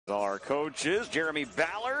Our coaches, Jeremy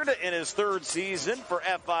Ballard in his third season for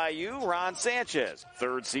FIU, Ron Sanchez,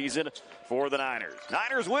 third season for the Niners.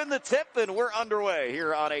 Niners win the tip, and we're underway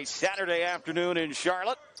here on a Saturday afternoon in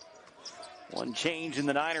Charlotte. One change in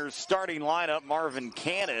the Niners starting lineup, Marvin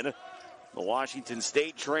Cannon, the Washington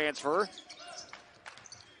State transfer,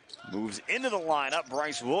 moves into the lineup.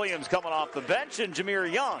 Bryce Williams coming off the bench, and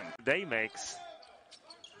Jahmir Young. Day makes.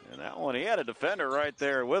 And that one, he had a defender right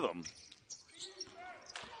there with him.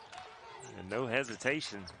 And no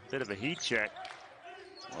hesitation. Bit of a heat check.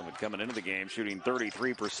 Lovett coming into the game, shooting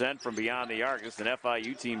 33% from beyond the arc. It's an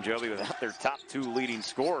FIU team, Joby, without their top two leading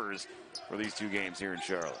scorers for these two games here in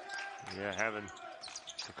Charlotte. Yeah, having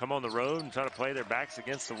to come on the road and try to play their backs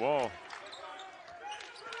against the wall.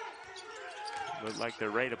 Look like they're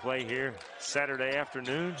ready to play here Saturday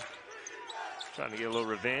afternoon. Trying to get a little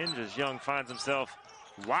revenge as Young finds himself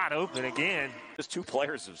wide open again. Just two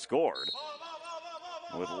players have scored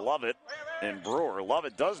with Lovett and Brewer.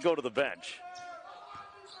 Lovett does go to the bench.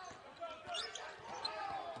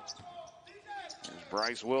 There's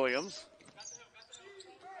Bryce Williams.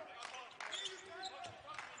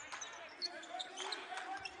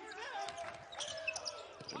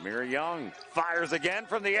 Jahmir Young fires again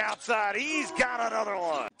from the outside. He's got another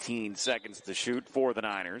one. 18 seconds to shoot for the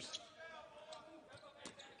Niners.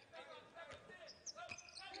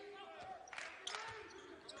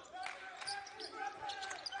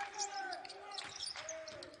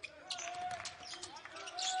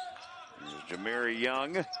 Jahmir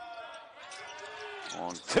Young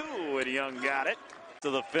on two, and Young got it to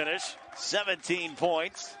the finish. 17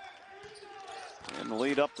 points. And the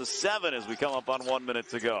lead up to 7 as we come up on 1 minute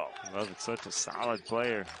to go. Lovett's such a solid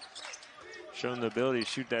player. Shown the ability to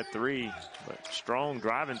shoot that three, but strong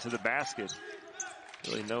driving to the basket.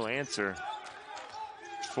 Really no answer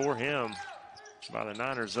for him by the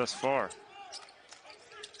Niners thus far.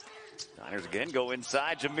 Niners again go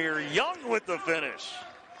inside. Jahmir Young with the finish.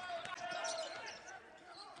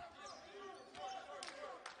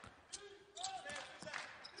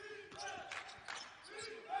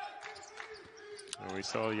 We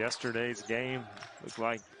saw yesterday's game. Looked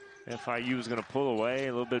like FIU was going to pull away,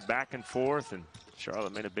 a little bit back and forth, and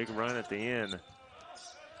Charlotte made a big run at the end.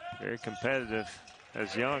 Very competitive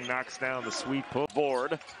as Young knocks down the sweep pull.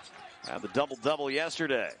 Board. Had the double-double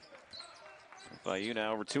yesterday. FIU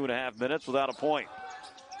now over 2.5 minutes without a point.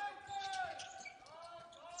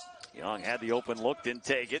 Young had the open look, didn't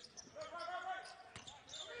take it.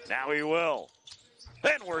 Now he will.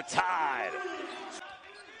 And we're tied.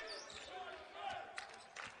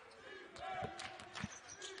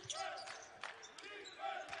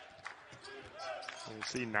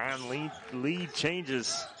 We see 9 lead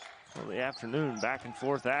changes of the afternoon, back and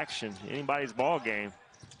forth action. Anybody's ball game.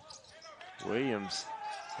 Williams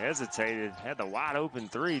hesitated, had the wide open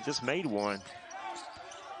three, just made one.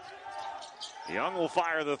 Young will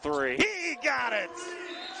fire the three. He got it!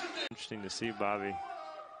 Interesting to see, Bobby.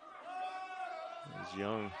 As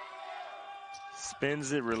Young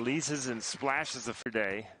spins it, releases, and splashes the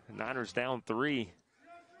day. The Niners down 3.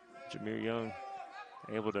 Jahmir Young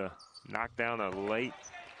able to knock down a late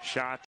shot.